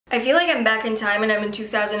I feel like I'm back in time and I'm in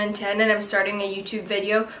 2010 and I'm starting a YouTube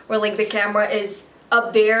video where like the camera is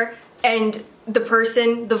up there and the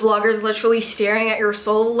person, the vlogger, is literally staring at your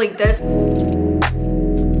soul like this.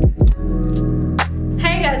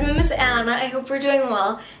 Hey guys, my name is Anna. I hope we're doing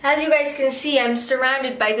well. As you guys can see, I'm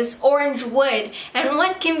surrounded by this orange wood. And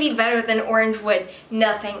what can be better than orange wood?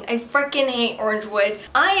 Nothing. I freaking hate orange wood.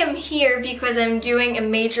 I am here because I'm doing a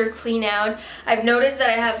major clean out. I've noticed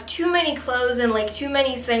that I have too many clothes and like too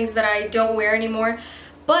many things that I don't wear anymore.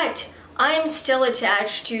 But I am still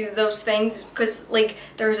attached to those things because like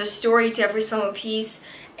there's a story to every single piece.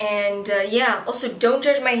 And yeah, also don't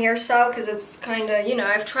judge my hairstyle because it's kind of, you know,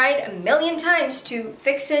 I've tried a million times to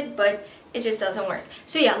fix it, but it just doesn't work.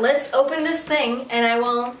 So yeah, let's open this thing and I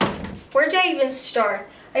will, where do I even start?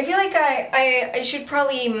 I feel like I should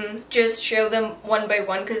probably just show them one by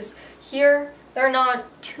one because here there are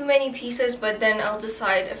not too many pieces, but then I'll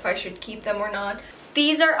decide if I should keep them or not.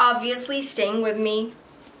 These are obviously staying with me.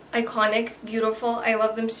 Iconic, beautiful. I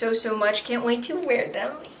love them so much. Can't wait to wear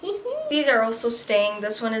them. These are also staying.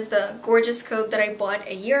 This one is the gorgeous coat that I bought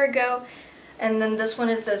a year ago. And then this one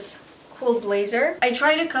is this cool blazer. I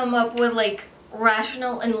try to come up with like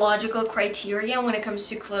rational and logical criteria when it comes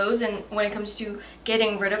to clothes and when it comes to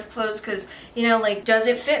getting rid of clothes, because you know, like, does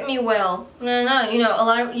it fit me well? No, you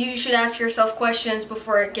know, you should ask yourself questions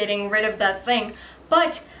before getting rid of that thing.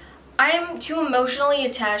 But I am too emotionally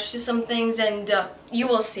attached to some things, and you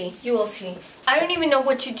will see. I don't even know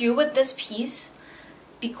what to do with this piece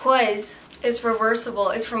because it's reversible.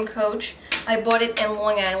 It's from Coach. I bought it in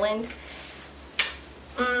Long Island.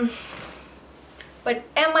 But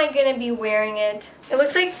am I gonna be wearing it? It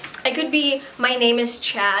looks like I could be, my name is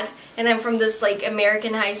Chad, and I'm from this like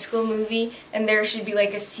American high school movie, and there should be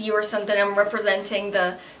like a C or something. I'm representing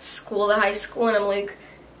the school, the high school, and I'm like,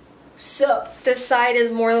 so this side is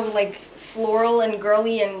more of like floral and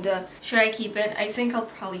girly, and should I keep it? I think I'll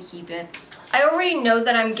probably keep it. I already know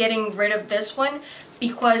that I'm getting rid of this one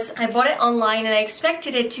because I bought it online and I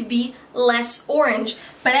expected it to be less orange,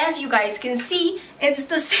 but as you guys can see, it's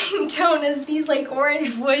the same tone as these like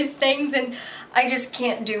orange wood things, and I just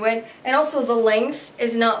can't do it. And also the length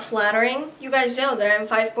is not flattering. You guys know that I'm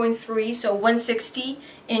 5'3", so 160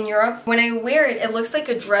 in Europe. When I wear it, it looks like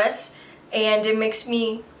a dress, and it makes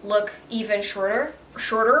me look even shorter.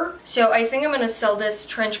 So I think I'm gonna sell this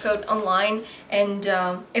trench coat online, and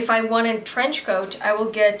if I want a trench coat, I will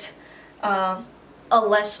get a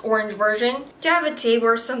less orange version. Do you have a tape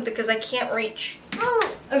or something, because I can't reach?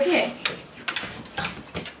 Okay.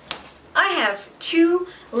 I have two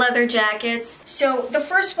leather jackets. So the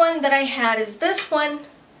first one that I had is this one.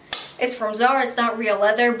 It's from Zara. It's not real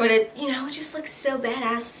leather, but it, you know, it just looks so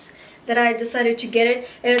badass that I decided to get it.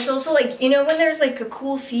 And it's also like, you know, when there's like a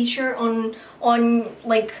cool feature on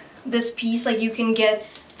like this piece, like you can get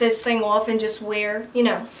this thing off and just wear, you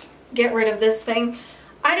know, get rid of this thing.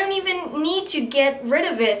 I don't even need to get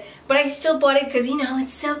rid of it, but I still bought it because, you know,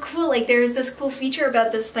 it's so cool. Like, there's this cool feature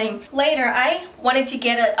about this thing. Later, I wanted to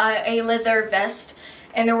get a leather vest,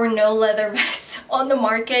 and there were no leather vests on the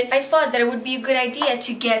market. I thought that it would be a good idea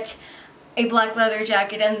to get a black leather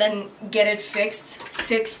jacket and then get it fixed.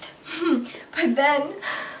 But then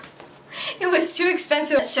it was too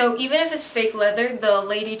expensive. So even if it's fake leather, the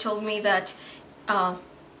lady told me that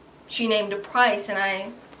she named a price, and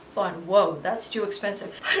I thought, whoa, that's too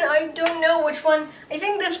expensive. But I don't know which one. I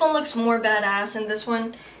think this one looks more badass than this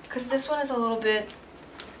one, because this one is a little bit...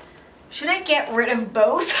 Should I get rid of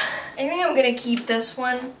both? I think I'm gonna keep this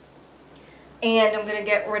one, and I'm gonna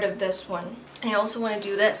get rid of this one. I also want to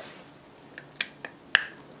do this.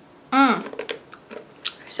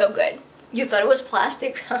 So good. You thought it was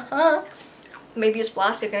plastic? Maybe it's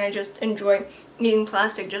plastic and I just enjoy eating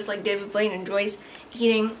plastic just like David Blaine enjoys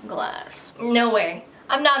eating glass. No way.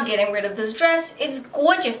 I'm not getting rid of this dress. It's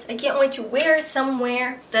gorgeous. I can't wait to wear it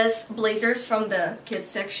somewhere. This blazer's from the kids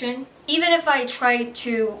section. Even if I try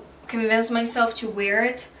to convince myself to wear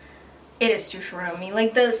it, it is too short on me.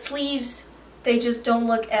 Like the sleeves, they just don't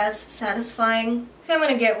look as satisfying. I think I'm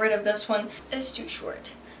gonna get rid of this one. It's too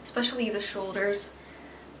short, especially the shoulders.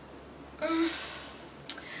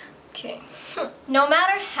 Okay. No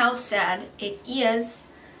matter how sad it is,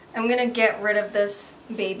 I'm gonna get rid of this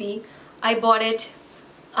baby. I bought it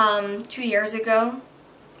 2 years ago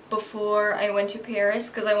before I went to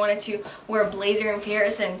Paris because I wanted to wear a blazer in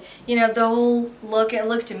Paris, and you know, the whole look, it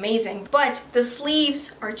looked amazing. But the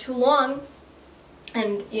sleeves are too long,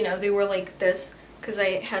 and you know, they were like this because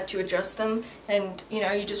I had to adjust them, and you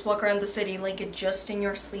know, you just walk around the city like adjusting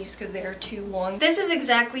your sleeves because they are too long. This is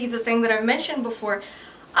exactly the thing that I've mentioned before.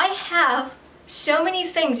 I have so many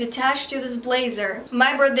things attached to this blazer.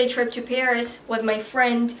 My birthday trip to Paris with my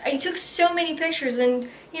friend, I took so many pictures, and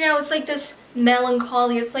you know, it's like this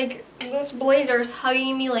melancholy. It's like this blazer is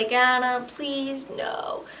hugging me like, Anna, please,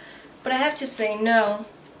 no. But I have to say no.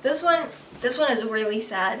 This one is really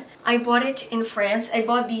sad. I bought it in France. I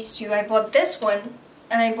bought these two. I bought this one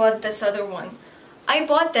and I bought this other one. I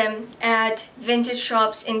bought them at vintage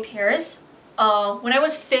shops in Paris when I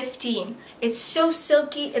was 15. It's so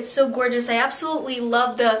silky, it's so gorgeous. I absolutely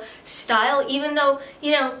love the style, even though,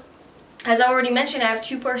 you know, as I already mentioned, I have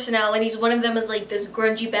two personalities. One of them is like this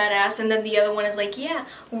grungy badass, and then the other one is like, yeah,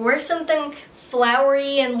 wear something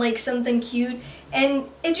flowery and like something cute. And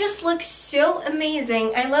it just looks so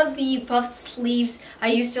amazing. I love the puffed sleeves. I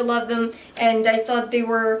used to love them, and I thought they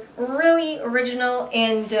were really original.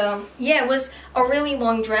 And yeah, it was a really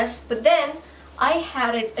long dress, but then I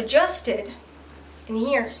had it adjusted in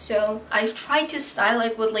here, so I've tried to style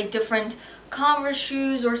it with like different Converse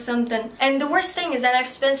shoes or something. And the worst thing is that I've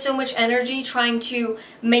spent so much energy trying to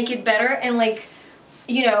make it better and like,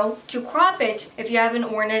 you know, to crop it. If you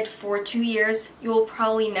haven't worn it for 2 years, you will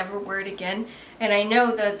probably never wear it again. And I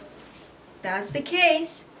know that that's the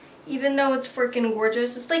case, even though it's freaking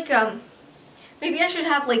gorgeous. It's like, maybe I should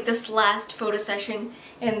have like this last photo session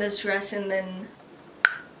in this dress, and then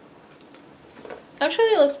actually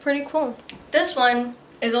it looks pretty cool. This one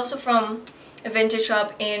is also from a vintage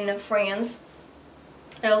shop in France.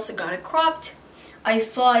 I also got it cropped. I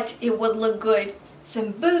thought it would look good.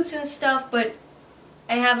 Some boots and stuff, but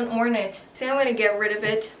I haven't worn it. So I'm gonna get rid of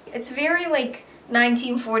it. It's very like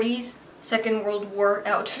 1940s, Second World War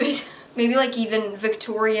outfit. Maybe like even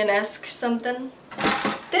Victorian-esque something.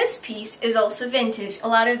 This piece is also vintage. A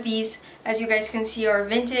lot of these, as you guys can see, are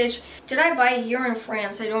vintage. Did I buy it here in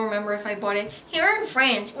France? I don't remember if I bought it here in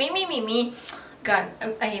France. Me. God,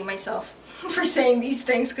 I hate myself for saying these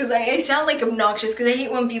things because I sound like obnoxious, because I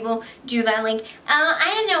hate when people do that, like,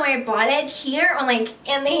 I don't know where I bought it, here or like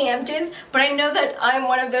in the Hamptons, but I know that I'm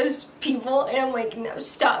one of those people, and I'm like, no,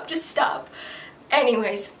 stop, just stop.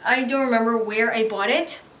 Anyways, I don't remember where I bought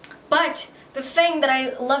it, but the thing that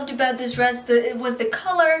I loved about this dress, it was the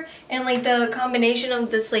color and like the combination of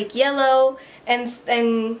this like yellow and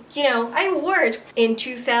you know, I wore it in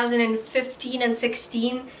 2015 and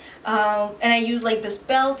 16, and I used like this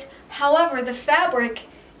belt. However, the fabric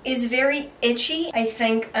is very itchy. I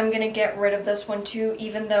think I'm gonna get rid of this one too,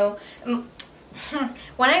 even though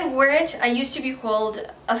when I wear it, I used to be called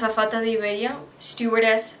Azafata de Iberia,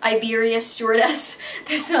 stewardess, Iberia stewardess.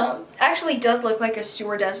 This actually does look like a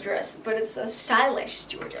stewardess dress, but it's a stylish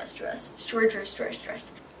stewardess dress. Stewardess dress.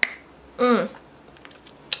 I'm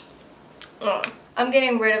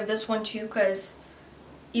getting rid of this one too, because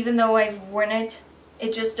even though I've worn it,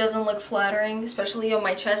 it just doesn't look flattering, especially on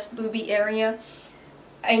my chest boobie area.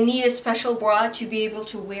 I need a special bra to be able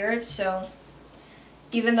to wear it, so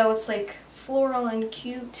even though it's like floral and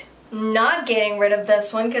cute. Not getting rid of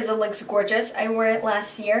this one because it looks gorgeous. I wore it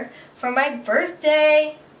last year for my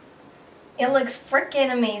birthday. It looks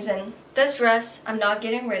freaking amazing. This dress, I'm not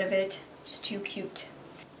getting rid of it. It's too cute.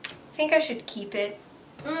 I think I should keep it.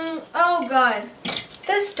 Oh god.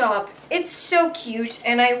 This top, it's so cute,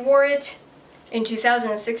 and I wore it in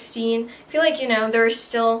 2016. I feel like, you know, there's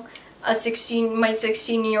still my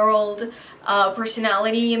 16-year-old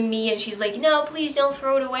personality in me, and she's like, no, please don't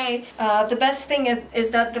throw it away. The best thing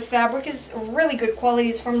is that the fabric is really good quality.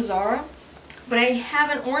 It's from Zara, but I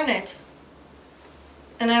haven't worn it,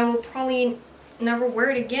 and I will probably never wear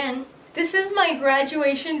it again. This is my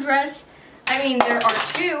graduation dress. I mean, there are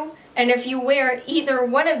two, and if you wear either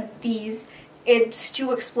one of these, it's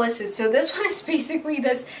too explicit. So this one is basically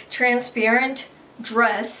this transparent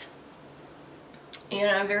dress, you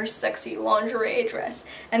know, a very sexy lingerie dress.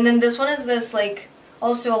 And then this one is this like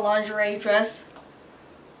also a lingerie dress.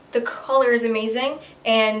 The color is amazing,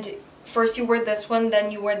 and first you wear this one,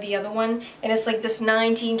 then you wear the other one, and it's like this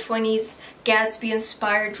 1920s Gatsby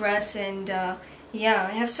inspired dress. And yeah,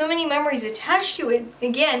 I have so many memories attached to it.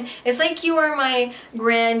 Again, it's like you are my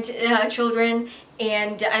grandchildren,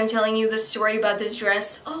 and I'm telling you the story about this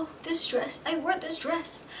dress. Oh, this dress, I wore this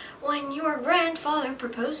dress when your grandfather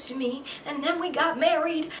proposed to me, and then we got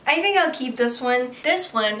married. I think I'll keep this one.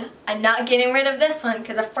 This one, I'm not getting rid of this one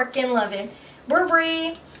because I freaking love it.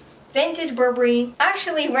 Burberry, vintage Burberry.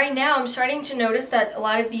 Actually, right now I'm starting to notice that a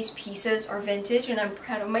lot of these pieces are vintage, and I'm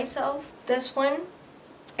proud of myself. This one,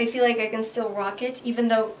 I feel like I can still rock it, even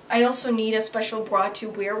though I also need a special bra to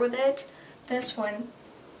wear with it. This one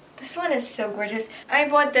is so gorgeous. I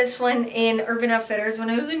bought this one in Urban Outfitters when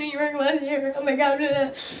I was in New York last year. Oh my god.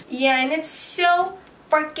 Yeah, and it's so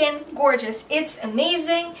freaking gorgeous. It's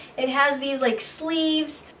amazing. It has these like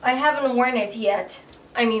sleeves. I haven't worn it yet.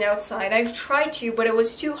 I mean outside. I've tried to, but it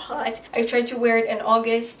was too hot. I tried to wear it in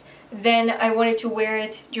August. Then I wanted to wear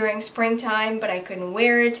it during springtime, but I couldn't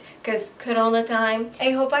wear it because corona time.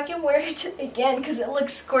 I hope I can wear it again because it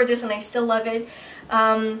looks gorgeous and I still love it.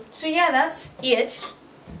 So yeah, that's it.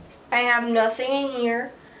 I have nothing in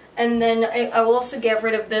here. And then I will also get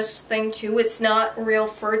rid of this thing too. It's not real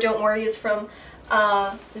fur, don't worry. It's from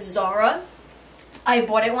Zara. I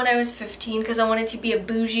bought it when I was 15 because I wanted to be a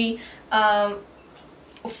bougie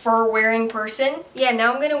fur wearing person. Yeah,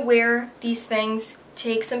 now I'm gonna wear these things,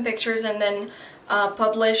 take some pictures, and then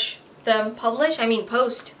publish them. Publish? I mean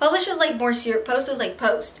post. Publish is like more serious. Post is like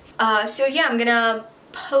post. So yeah, I'm gonna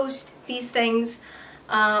post these things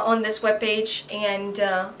on this webpage, and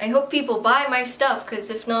I hope people buy my stuff, because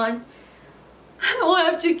if not, I'll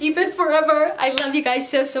have to keep it forever. I love you guys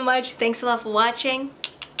so, so much. Thanks a lot for watching.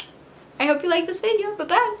 I hope you like this video.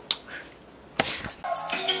 Bye-bye.